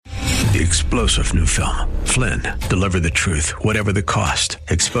the explosive new film, Flynn, Deliver the Truth, Whatever the Cost,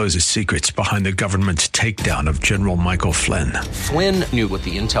 exposes secrets behind the government's takedown of General Michael Flynn. Flynn knew what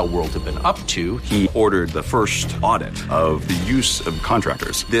the intel world had been up to. He ordered the first audit of the use of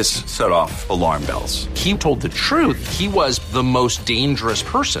contractors. This set off alarm bells. He told the truth. He was the most dangerous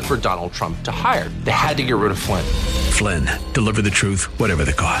person for Donald Trump to hire. They had to get rid of Flynn. Flynn, Deliver the Truth, Whatever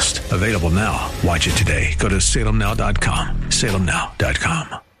the Cost. Available now. Watch it today. Go to salemnow.com.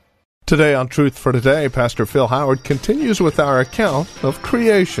 salemnow.com. Today on Truth for Today, Pastor Phil Howard continues with our account of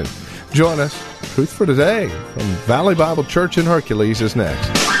creation. Join us. Truth for Today from Valley Bible Church in Hercules is next.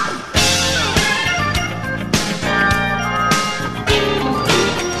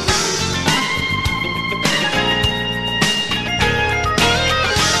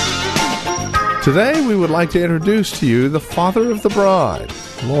 Today, we would like to introduce to you the father of the bride.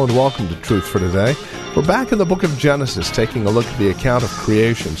 Hello and welcome to Truth for Today. We're back in the book of Genesis, taking a look at the account of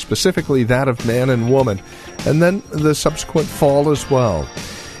creation, specifically that of man and woman, and then the subsequent fall as well.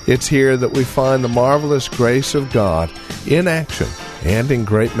 It's here that we find the marvelous grace of God in action and in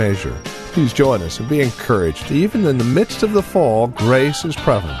great measure. Please join us and be encouraged. Even in the midst of the fall, grace is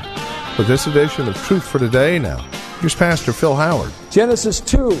prevalent. For this edition of Truth for Today now, here's Pastor Phil Howard. Genesis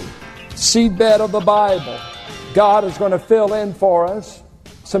 2, seedbed of the Bible. God is going to fill in for us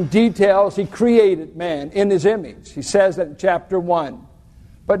some details. He created man in his image. He says that in chapter 1.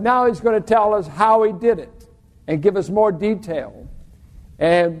 But now he's going to tell us how he did it and give us more detail.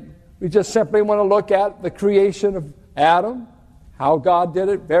 And we just simply want to look at the creation of Adam, how God did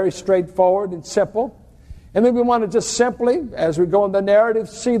it, very straightforward and simple. And then we want to just simply, as we go in the narrative,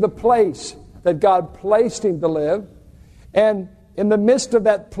 see the place that God placed him to live. And in the midst of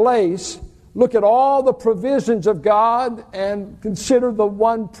that place, look at all the provisions of God and consider the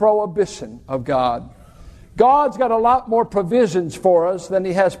one prohibition of God. God's got a lot more provisions for us than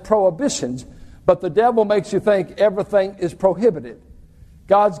he has prohibitions, but the devil makes you think everything is prohibited.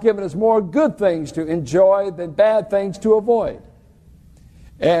 God's given us more good things to enjoy than bad things to avoid.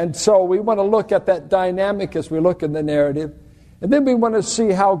 And so we want to look at that dynamic as we look in the narrative. And then we want to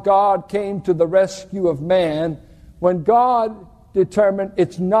see how God came to the rescue of man when God determined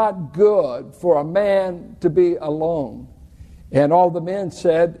it's not good for a man to be alone. And all the men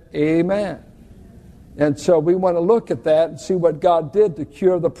said, Amen. And so we want to look at that and see what God did to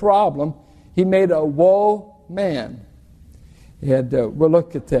cure the problem. He made a woe man. And we'll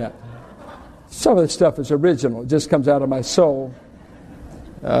look at that. Some of this stuff is original. It just comes out of my soul.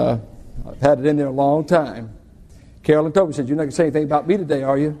 I've had it in there a long time. Carolyn told me, said, you're not going to say anything about me today,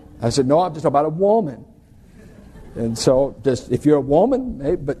 are you? I said, no, I'm just talking about a woman. And so, just if you're a woman,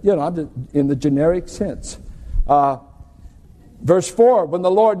 maybe, but I'm just in the generic sense. Verse 4, when the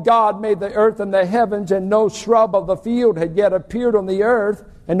Lord God made the earth and the heavens, and no shrub of the field had yet appeared on the earth,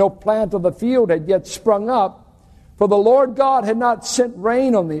 and no plant of the field had yet sprung up, for the Lord God had not sent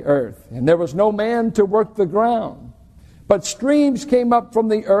rain on the earth, and there was no man to work the ground. But streams came up from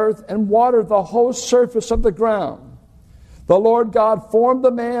the earth and watered the whole surface of the ground. The Lord God formed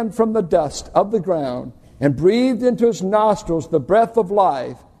the man from the dust of the ground, and breathed into his nostrils the breath of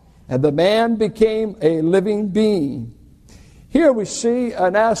life, and the man became a living being. Here we see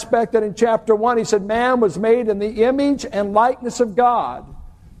an aspect that in chapter 1 he said man was made in the image and likeness of God.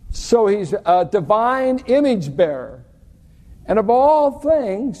 So he's a divine image bearer. And of all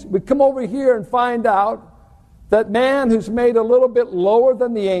things, we come over here and find out that man who's made a little bit lower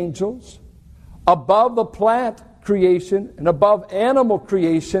than the angels, above the plant creation and above animal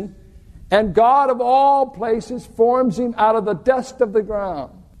creation, and God of all places forms him out of the dust of the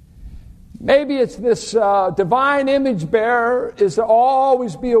ground. Maybe it's this divine image bearer is to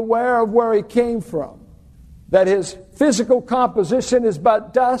always be aware of where he came from. That his physical composition is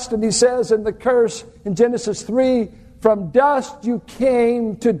but dust. And he says in the curse in Genesis 3, from dust you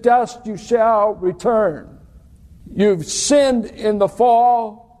came, to dust you shall return. You've sinned in the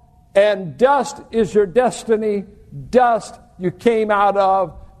fall, and dust is your destiny. Dust you came out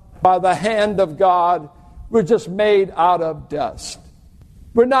of by the hand of God. We're just made out of dust.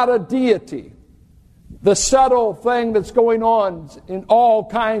 We're not a deity. The subtle thing that's going on in all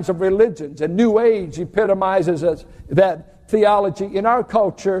kinds of religions, and New Age epitomizes that theology in our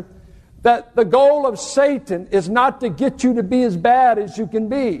culture, that the goal of Satan is not to get you to be as bad as you can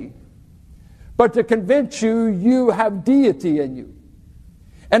be, but to convince you you have deity in you,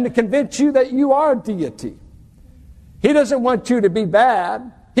 and to convince you that you are deity. He doesn't want you to be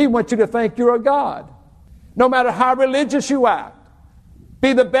bad. He wants you to think you're a God. No matter how religious you act,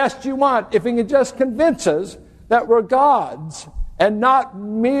 be the best you want. If he can just convince us that we're gods and not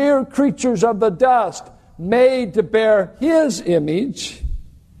mere creatures of the dust made to bear his image,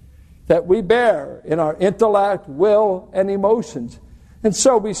 that we bear in our intellect, will, and emotions. And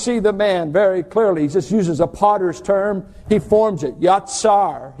so we see the man very clearly. He just uses a potter's term. He forms it,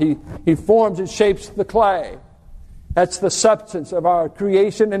 yatsar. He forms and shapes the clay. That's the substance of our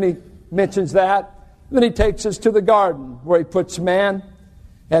creation, and he mentions that. Then he takes us to the garden where he puts man,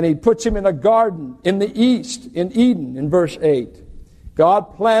 and he puts him in a garden in the east, in Eden, in verse 8.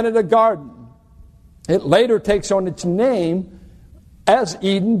 God planted a garden. It later takes on its name as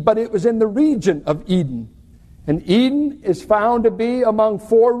Eden, but it was in the region of Eden. And Eden is found to be among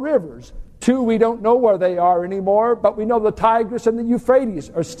 4 rivers. 2 we don't know where they are anymore, but we know the Tigris and the Euphrates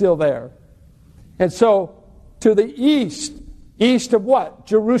are still there. And so, to the east of what?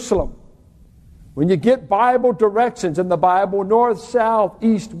 Jerusalem. When you get Bible directions in the Bible, north, south,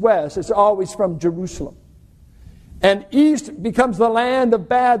 east, west, it's always from Jerusalem. And east becomes the land of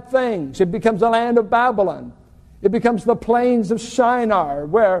bad things. It becomes the land of Babylon. It becomes the plains of Shinar,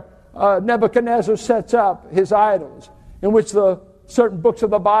 where Nebuchadnezzar sets up his idols, in which the certain books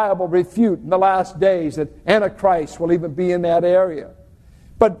of the Bible refute in the last days that Antichrist will even be in that area.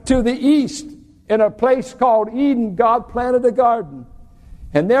 But to the east, in a place called Eden, God planted a garden.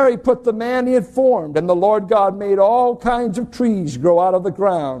 And there he put the man he had formed. And the Lord God made all kinds of trees grow out of the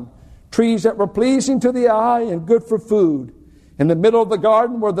ground, trees that were pleasing to the eye and good for food. In the middle of the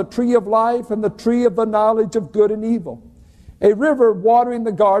garden were the tree of life and the tree of the knowledge of good and evil. A river watering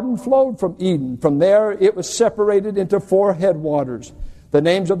the garden flowed from Eden. From there it was separated into 4 headwaters. The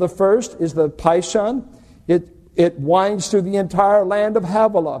names of the first is the Pishon. It winds through the entire land of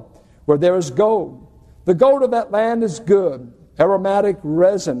Havilah, where there is gold. The gold of that land is good. Aromatic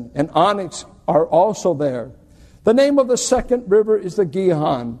resin and onyx are also there. The name of the second river is the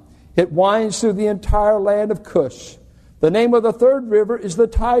Gihon. It winds through the entire land of Cush. The name of the third river is the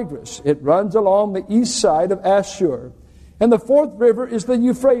Tigris. It runs along the east side of Ashur. And the 4th river is the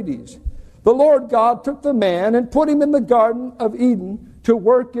Euphrates. The Lord God took the man and put him in the garden of Eden to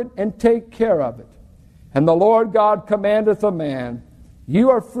work it and take care of it. And the Lord God commanded the man, "You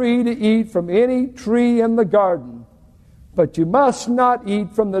are free to eat from any tree in the garden, but you must not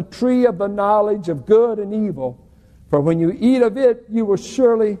eat from the tree of the knowledge of good and evil, for when you eat of it, you will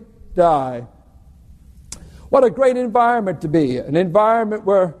surely die." What a great environment to be, an environment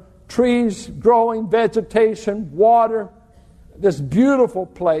where trees growing, vegetation, water, this beautiful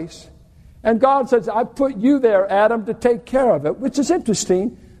place. And God says, "I put you there, Adam, to take care of it," which is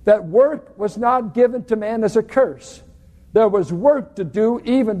interesting, that work was not given to man as a curse. There was work to do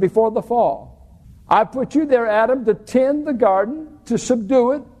even before the fall. I put you there, Adam, to tend the garden, to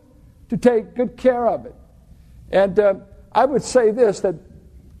subdue it, to take good care of it. And I would say this, that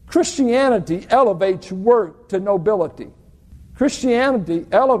Christianity elevates work to nobility. Christianity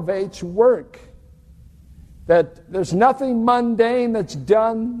elevates work. That there's nothing mundane that's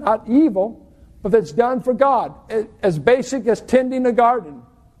done, not evil, but that's done for God. As basic as tending a garden.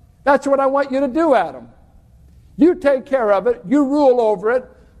 That's what I want you to do, Adam. You take care of it, you rule over it,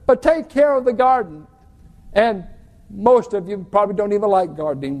 but take care of the garden. And most of you probably don't even like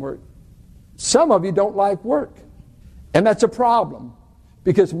gardening work. Some of you don't like work. And that's a problem,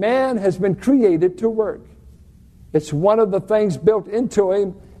 because man has been created to work. It's one of the things built into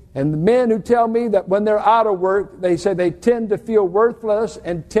him. And the men who tell me that when they're out of work, they say they tend to feel worthless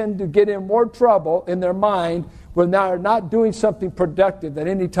and tend to get in more trouble in their mind when they're not doing something productive at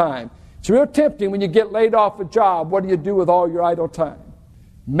any time. It's real tempting when you get laid off a job. What do you do with all your idle time?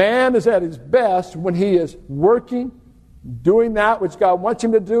 Man is at his best when he is working, doing that which God wants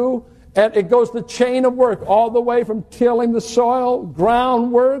him to do. And it goes the chain of work all the way from tilling the soil,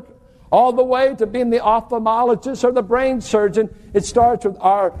 groundwork, all the way to being the ophthalmologist or the brain surgeon. It starts with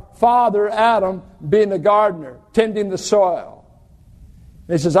our father Adam being a gardener, tending the soil.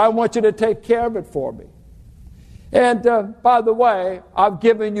 And he says, "I want you to take care of it for me." And by the way, I've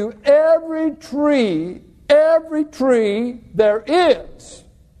given you every tree there is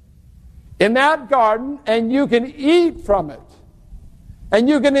in that garden, and you can eat from it. And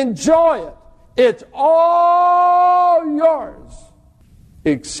you can enjoy it. It's all yours.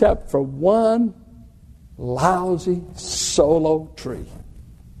 Except for one lousy solo tree.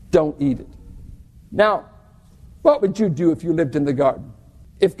 Don't eat it. Now, what would you do if you lived in the garden?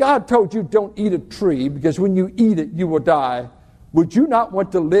 If God told you don't eat a tree because when you eat it you will die, would you not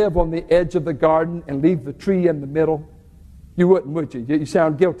want to live on the edge of the garden and leave the tree in the middle? You wouldn't, would you? You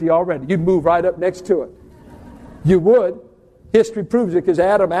sound guilty already. You'd move right up next to it. You would. History proves it because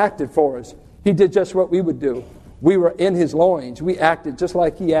Adam acted for us. He did just what we would do. We were in his loins. We acted just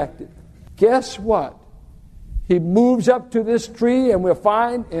like he acted. Guess what? He moves up to this tree, and we'll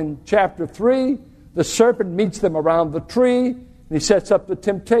find in chapter 3, the serpent meets them around the tree. And he sets up the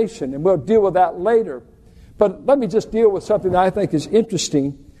temptation, and we'll deal with that later. But let me just deal with something that I think is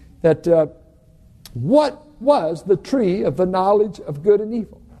interesting, that what was the tree of the knowledge of good and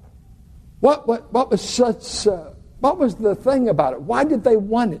evil? What was the thing about it? Why did they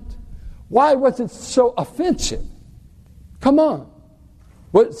want it? Why was it so offensive? Come on.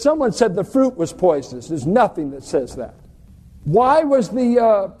 Well, someone said the fruit was poisonous. There's nothing that says that. Why was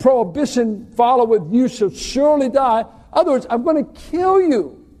the prohibition followed with "you shall surely die"? In other words, I'm going to kill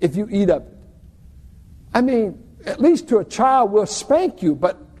you if you eat of it. I mean, at least to a child we'll spank you,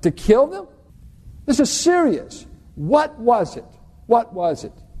 but to kill them? This is serious. What was it? What was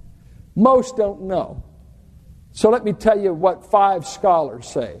it? Most don't know. So let me tell you what 5 scholars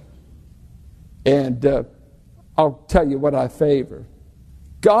say. And I'll tell you what I favor.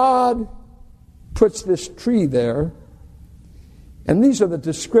 God puts this tree there, and these are the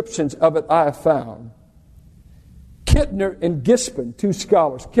descriptions of it I have found. Kidner and Gispin, 2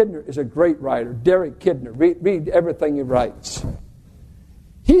 scholars. Kidner is a great writer. Derek Kidner. Read everything he writes.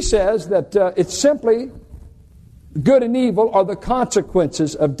 He says that it's simply good and evil are the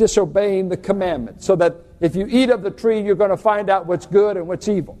consequences of disobeying the commandment. So that if you eat of the tree, you're going to find out what's good and what's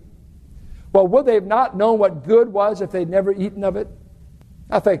evil. Well, would they have not known what good was if they'd never eaten of it?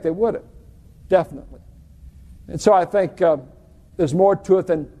 I think they would have. Definitely. And so I think there's more to it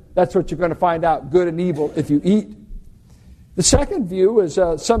than that's what you're going to find out, good and evil, if you eat. The second view is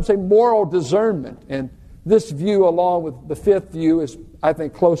some say moral discernment. And this view, along with the 5th view, is, I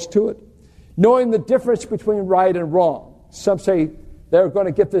think, close to it. Knowing the difference between right and wrong. Some say they're going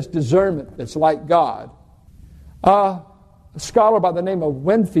to get this discernment that's like God. A scholar by the name of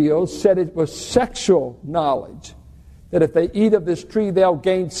Winfield said it was sexual knowledge. That if they eat of this tree, they'll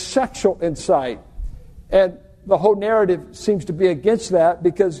gain sexual insight. And the whole narrative seems to be against that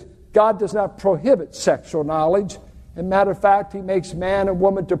because God does not prohibit sexual knowledge. As a matter of fact, He makes man and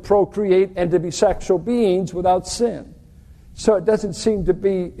woman to procreate and to be sexual beings without sin. So it doesn't seem to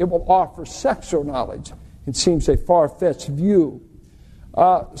be, it will offer sexual knowledge. It seems a far-fetched view.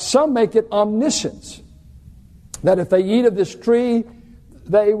 Some make it omniscience. That if they eat of this tree,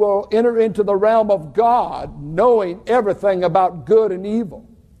 they will enter into the realm of God, knowing everything about good and evil.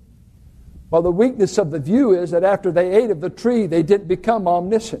 Well, the weakness of the view is that after they ate of the tree, they didn't become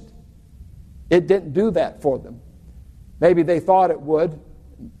omniscient. It didn't do that for them. Maybe they thought it would.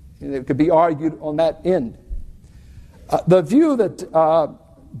 And it could be argued on that end. The view that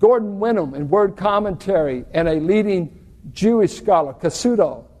Gordon Wenham in Word Commentary and a leading Jewish scholar,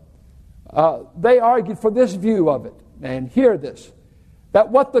 Cassuto, they argued for this view of it. And hear this. That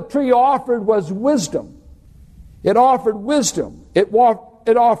what the tree offered was wisdom. It offered wisdom. It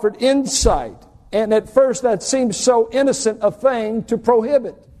offered insight. And at first that seemed so innocent a thing to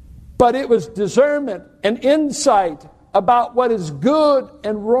prohibit. But it was discernment and insight about what is good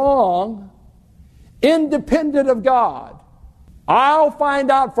and wrong, independent of God. I'll find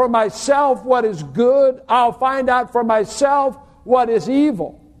out for myself what is good. I'll find out for myself what is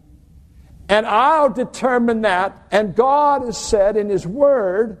evil. And I'll determine that. And God has said in His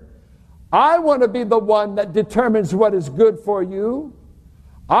Word, I want to be the one that determines what is good for you.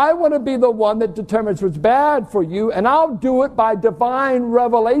 I want to be the one that determines what's bad for you. And I'll do it by divine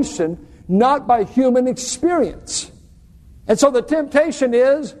revelation, not by human experience. And so the temptation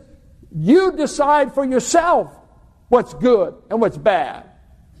is, you decide for yourself what's good and what's bad.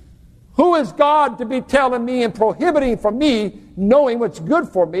 Who is God to be telling me and prohibiting from me knowing what's good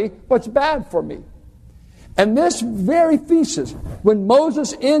for me, what's bad for me? And this very thesis, when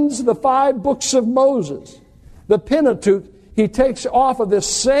Moses ends the 5 books of Moses, the Pentateuch, he takes off of this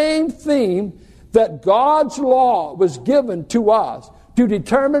same theme that God's law was given to us to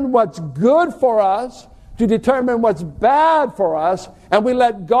determine what's good for us, to determine what's bad for us, and we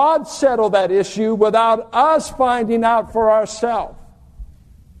let God settle that issue without us finding out for ourselves.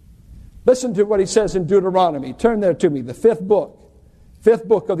 Listen to what he says in Deuteronomy. Turn there to me, the 5th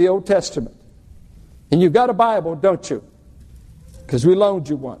book of the Old Testament. And you've got a Bible, don't you? Because we loaned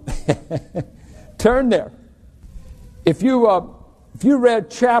you one. Turn there. If you read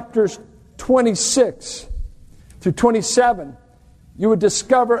chapters 26 through 27, you would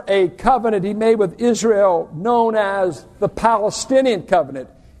discover a covenant he made with Israel known as the Palestinian covenant.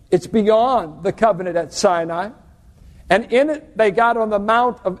 It's beyond the covenant at Sinai. And in it, they got on the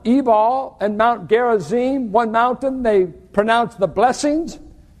Mount of Ebal and Mount Gerizim. One mountain, they pronounced the blessings.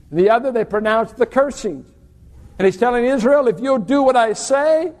 The other, they pronounced the cursings. And he's telling Israel, if you'll do what I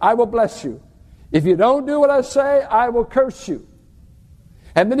say, I will bless you. If you don't do what I say, I will curse you.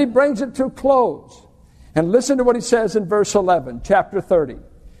 And then he brings it to a close. And listen to what he says in verse 11, chapter 30.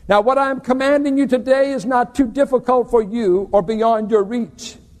 Now, what I am commanding you today is not too difficult for you or beyond your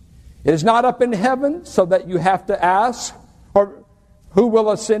reach. It is not up in heaven so that you have to ask, or who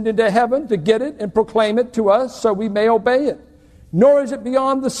will ascend into heaven to get it and proclaim it to us so we may obey it. Nor is it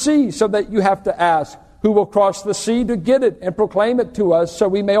beyond the sea so that you have to ask, who will cross the sea to get it and proclaim it to us so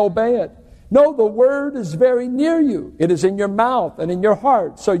we may obey it. No, the word is very near you. It is in your mouth and in your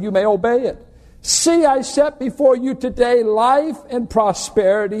heart so you may obey it. See, I set before you today life and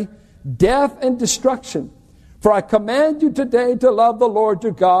prosperity, death and destruction. For I command you today to love the Lord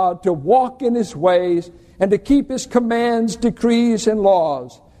your God, to walk in his ways, and to keep his commands, decrees, and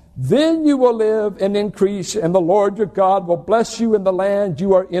laws. Then you will live and increase, and the Lord your God will bless you in the land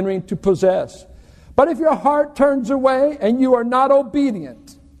you are entering to possess. But if your heart turns away and you are not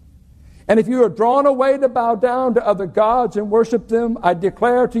obedient, and if you are drawn away to bow down to other gods and worship them, I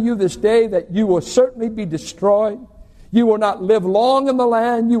declare to you this day that you will certainly be destroyed. You will not live long in the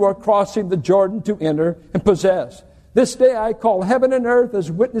land you are crossing the Jordan to enter and possess. This day I call heaven and earth as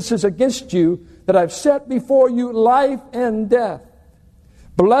witnesses against you that I've set before you life and death,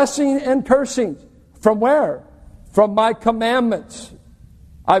 blessing and cursing. From where? From my commandments.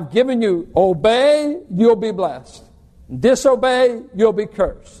 I've given you, obey, you'll be blessed. Disobey, you'll be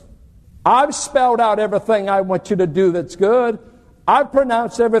cursed. I've spelled out everything I want you to do that's good. I've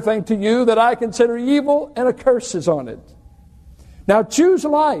pronounced everything to you that I consider evil, and a curse is on it. Now choose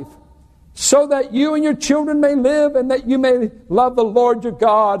life, so that you and your children may live, and that you may love the Lord your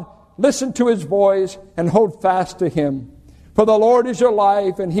God, listen to his voice, and hold fast to him. For the Lord is your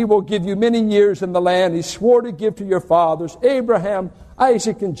life, and he will give you many years in the land he swore to give to your fathers, Abraham,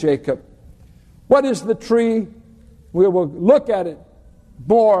 Isaac, and Jacob. What is the tree? We will look at it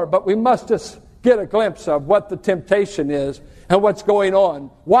more, but we must just get a glimpse of what the temptation is and what's going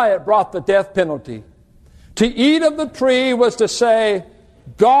on, why it brought the death penalty. To eat of the tree was to say,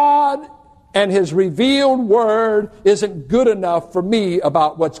 God and his revealed word isn't good enough for me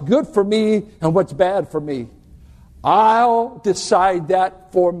about what's good for me and what's bad for me. I'll decide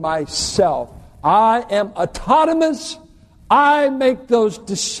that for myself. I am autonomous. I make those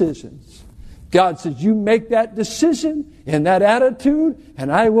decisions. God says, you make that decision in that attitude,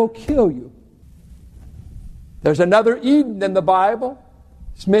 and I will kill you. There's another Eden in the Bible.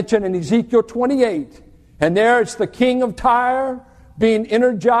 It's mentioned in Ezekiel 28. And there it's the king of Tyre being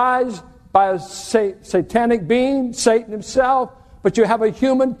energized by a satanic being, Satan himself. But you have a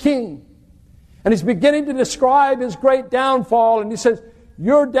human king. And he's beginning to describe his great downfall. And he says,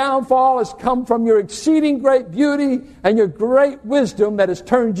 your downfall has come from your exceeding great beauty and your great wisdom that has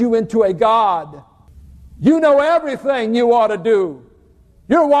turned you into a god. You know everything you ought to do.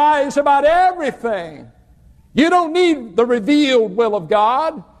 You're wise about everything. You don't need the revealed will of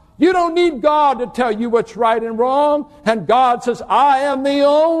God. You don't need God to tell you what's right and wrong. And God says, I am the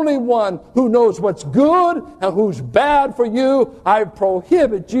only one who knows what's good and who's bad for you. I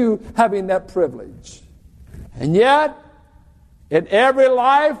prohibit you having that privilege. And yet, in every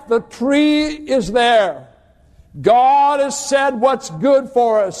life, the tree is there. God has said what's good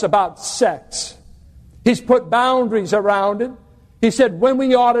for us about sex. He's put boundaries around it. He said when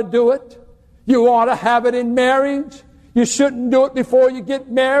we ought to do it. You ought to have it in marriage. You shouldn't do it before you get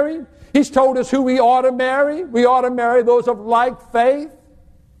married. He's told us who we ought to marry. We ought to marry those of like faith.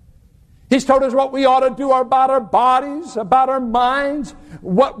 He's told us what we ought to do about our bodies, about our minds,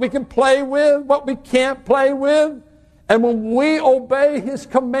 what we can play with, what we can't play with. And when we obey his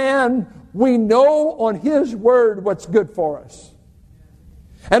command, we know on his word what's good for us.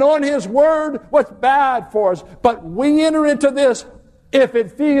 And on his word what's bad for us. But we enter into this, if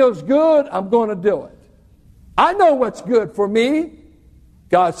it feels good, I'm going to do it. I know what's good for me.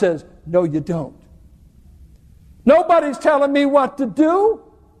 God says, no, you don't. Nobody's telling me what to do.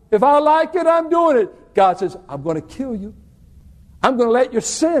 If I like it, I'm doing it. God says, I'm going to kill you. I'm going to let your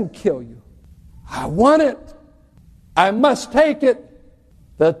sin kill you. I want it. I must take it.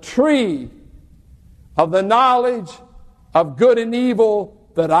 The tree of the knowledge of good and evil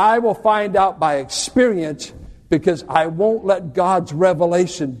that I will find out by experience, because I won't let God's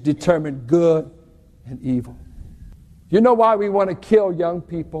revelation determine good and evil. You know why we want to kill young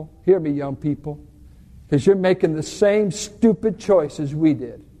people? Hear me, young people. Because you're making the same stupid choices we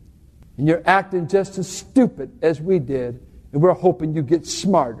did. And you're acting just as stupid as we did. And we're hoping you get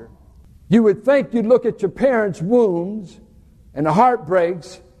smarter. You would think you'd look at your parents' wounds and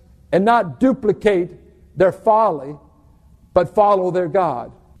heartbreaks and not duplicate their folly, but follow their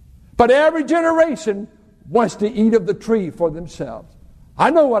God. But every generation wants to eat of the tree for themselves. I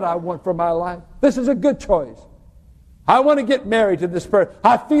know what I want for my life. This is a good choice. I want to get married to this person.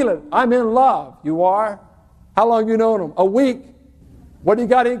 I feel it. I'm in love. You are? How long you known him? A week? What do you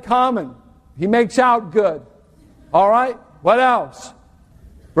got in common? He makes out good. All right? What else?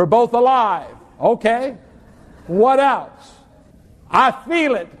 We're both alive. Okay. What else? I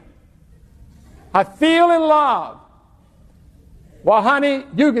feel it. I feel in love. Well, honey,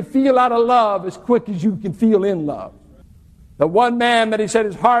 you can feel out of love as quick as you can feel in love. The one man that he said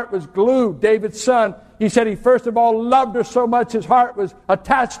his heart was glued, David's son, he said he first of all loved her so much his heart was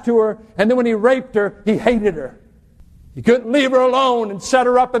attached to her, and then when he raped her, he hated her. He couldn't leave her alone and set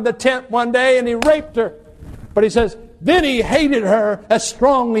her up in the tent one day, and he raped her. But he says, then he hated her as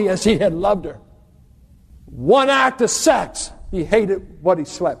strongly as he had loved her. One act of sex, he hated what he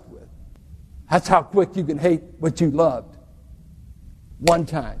slept with. That's how quick you can hate what you loved. One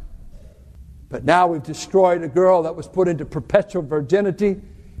time. But now we've destroyed a girl that was put into perpetual virginity,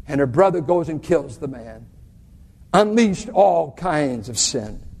 and her brother goes and kills the man. Unleashed all kinds of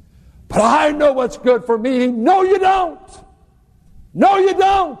sin. But I know what's good for me. No, you don't. No, you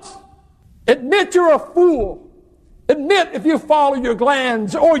don't. Admit you're a fool. Admit if you follow your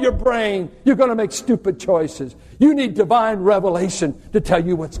glands or your brain, you're going to make stupid choices. You need divine revelation to tell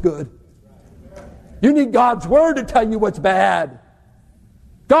you what's good. You need God's word to tell you what's bad.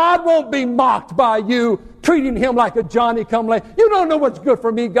 God won't be mocked by you, treating him like a Johnny-come-late. You don't know what's good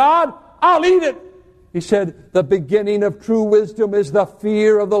for me, God. I'll eat it. He said, the beginning of true wisdom is the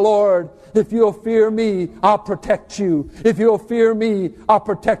fear of the Lord. If you'll fear me, I'll protect you. If you'll fear me, I'll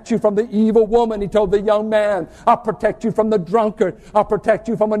protect you from the evil woman, he told the young man. I'll protect you from the drunkard. I'll protect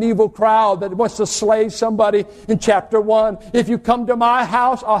you from an evil crowd that wants to slay somebody in chapter 1. If you come to my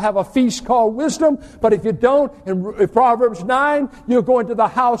house, I'll have a feast called wisdom. But if you don't, in Proverbs 9, you're going to the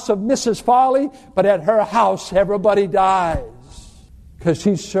house of Mrs. Folly, but at her house, everybody dies. Because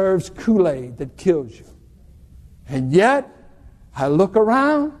she serves Kool-Aid that kills you. And yet, I look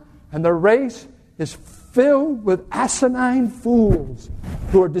around, and the race is filled with asinine fools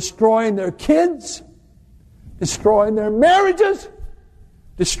who are destroying their kids, destroying their marriages,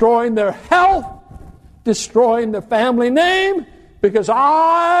 destroying their health, destroying the family name, because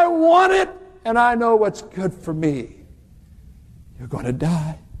I want it, and I know what's good for me. You're going to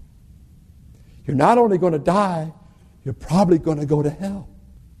die. You're not only going to die, you're probably going to go to hell.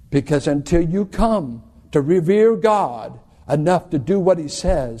 Because until you come to revere God enough to do what he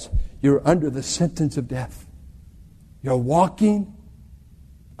says, you're under the sentence of death. You're walking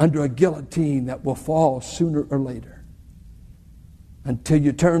under a guillotine that will fall sooner or later. Until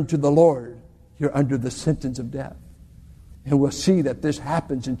you turn to the Lord, you're under the sentence of death. And we'll see that this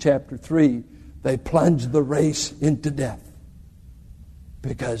happens in chapter 3. They plunge the race into death.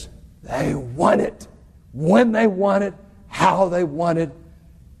 Because they want it. When they want it, how they want it,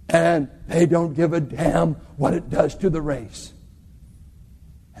 and they don't give a damn what it does to the race.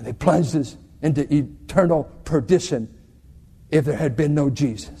 And they plunge this into eternal perdition if there had been no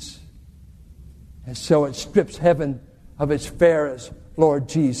Jesus. And so it strips heaven of its fairest Lord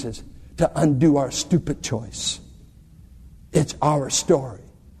Jesus to undo our stupid choice. It's our story.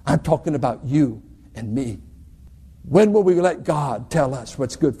 I'm talking about you and me. When will we let God tell us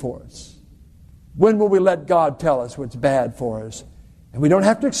what's good for us? When will we let God tell us what's bad for us? And we don't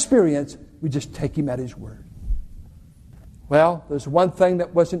have to experience, we just take him at his word. Well, there's one thing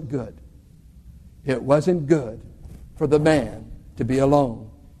that wasn't good. It wasn't good for the man to be alone.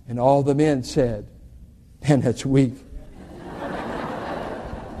 And all the men said, man, that's weak.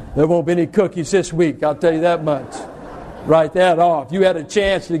 There won't be any cookies this week, I'll tell you that much. Write that off. You had a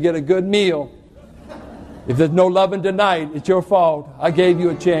chance to get a good meal. If there's no loving tonight, it's your fault. I gave you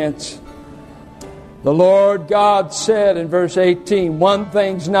a chance. The Lord God said in verse 18, one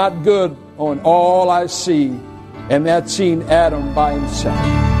thing's not good on all I see, and that's seeing Adam by himself.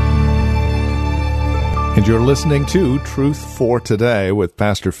 And you're listening to Truth for Today with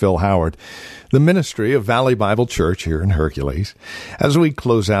Pastor Phil Howard, the ministry of Valley Bible Church here in Hercules. As we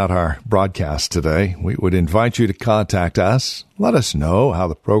close out our broadcast today, we would invite you to contact us. Let us know how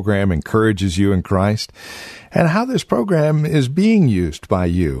the program encourages you in Christ and how this program is being used by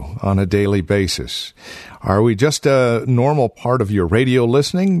you on a daily basis. Are we just a normal part of your radio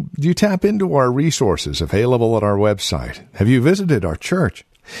listening? Do you tap into our resources available at our website? Have you visited our church?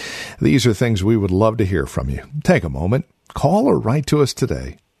 These are things we would love to hear from you. Take a moment, call or write to us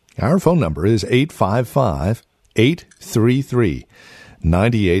today. Our phone number is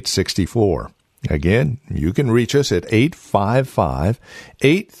 855-833-9864. Again, you can reach us at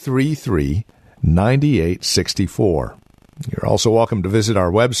 855-833-9864. You're also welcome to visit our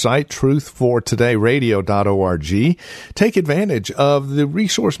website, truthfortodayradio.org. Take advantage of the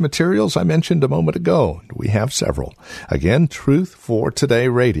resource materials I mentioned a moment ago. We have several. Again,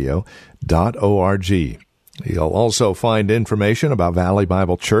 truthfortodayradio.org. You'll also find information about Valley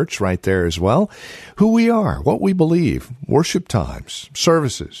Bible Church right there as well, who we are, what we believe, worship times,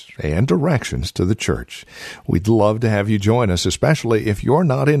 services, and directions to the church. We'd love to have you join us, especially if you're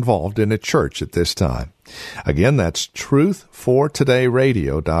not involved in a church at this time. Again, that's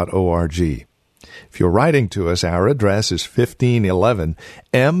truthfortodayradio.org. If you're writing to us, our address is 1511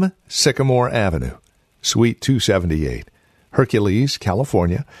 M. Sycamore Avenue, Suite 278. Hercules,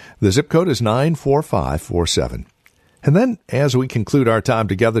 California. The zip code is 94547. And then, as we conclude our time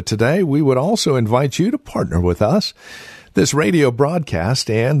together today, we would also invite you to partner with us. This radio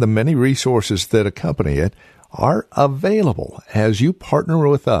broadcast and the many resources that accompany it are available as you partner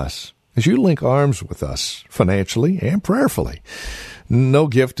with us, as you link arms with us financially and prayerfully. No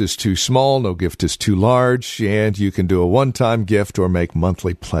gift is too small, no gift is too large, and you can do a one-time gift or make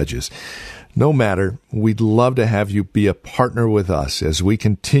monthly pledges. No matter, we'd love to have you be a partner with us as we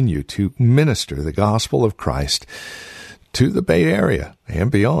continue to minister the gospel of Christ to the Bay Area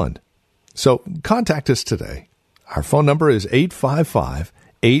and beyond. So contact us today. Our phone number is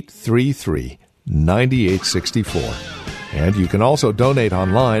 855-833-9864. And you can also donate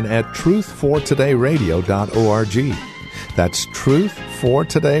online at truthfortodayradio.org. That's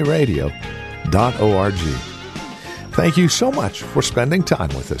truthfortodayradio.org. Thank you so much for spending time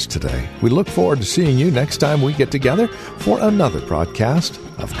with us today. We look forward to seeing you next time we get together for another broadcast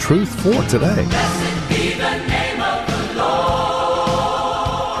of Truth for Today. Blessed be the name of the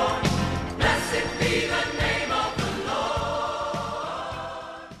Lord. Blessed be the name of the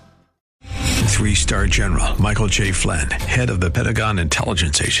Lord. 3-star General Michael J. Flynn, head of the Pentagon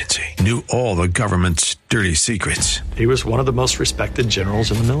Intelligence Agency, knew all the government's dirty secrets. He was one of the most respected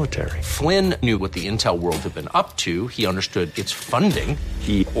generals in the military. Flynn knew what the intel world had been up to. He understood its funding.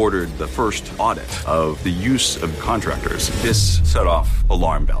 He ordered the first audit of the use of contractors. This set off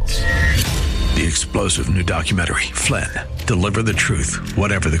alarm bells. The explosive new documentary, Flynn, Deliver the Truth,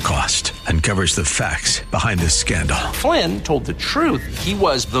 Whatever the Cost, uncovers the facts behind this scandal. Flynn told the truth. He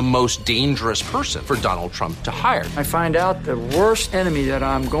was the most dangerous person for Donald Trump to hire. I find out the worst enemy that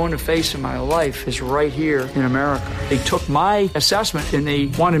I'm going to face in my life is right here in America. They took my assessment and they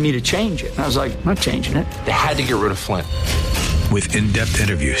wanted me to change it. And I was like, I'm not changing it. They had to get rid of Flynn. With in-depth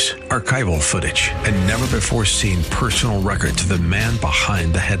interviews, archival footage, and never-before-seen personal records of the man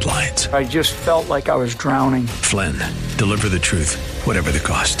behind the headlines. I just felt like I was drowning. Flynn, Deliver the Truth, Whatever the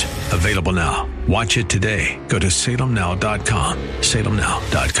Cost. Available now. Watch it today. Go to salemnow.com.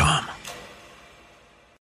 salemnow.com.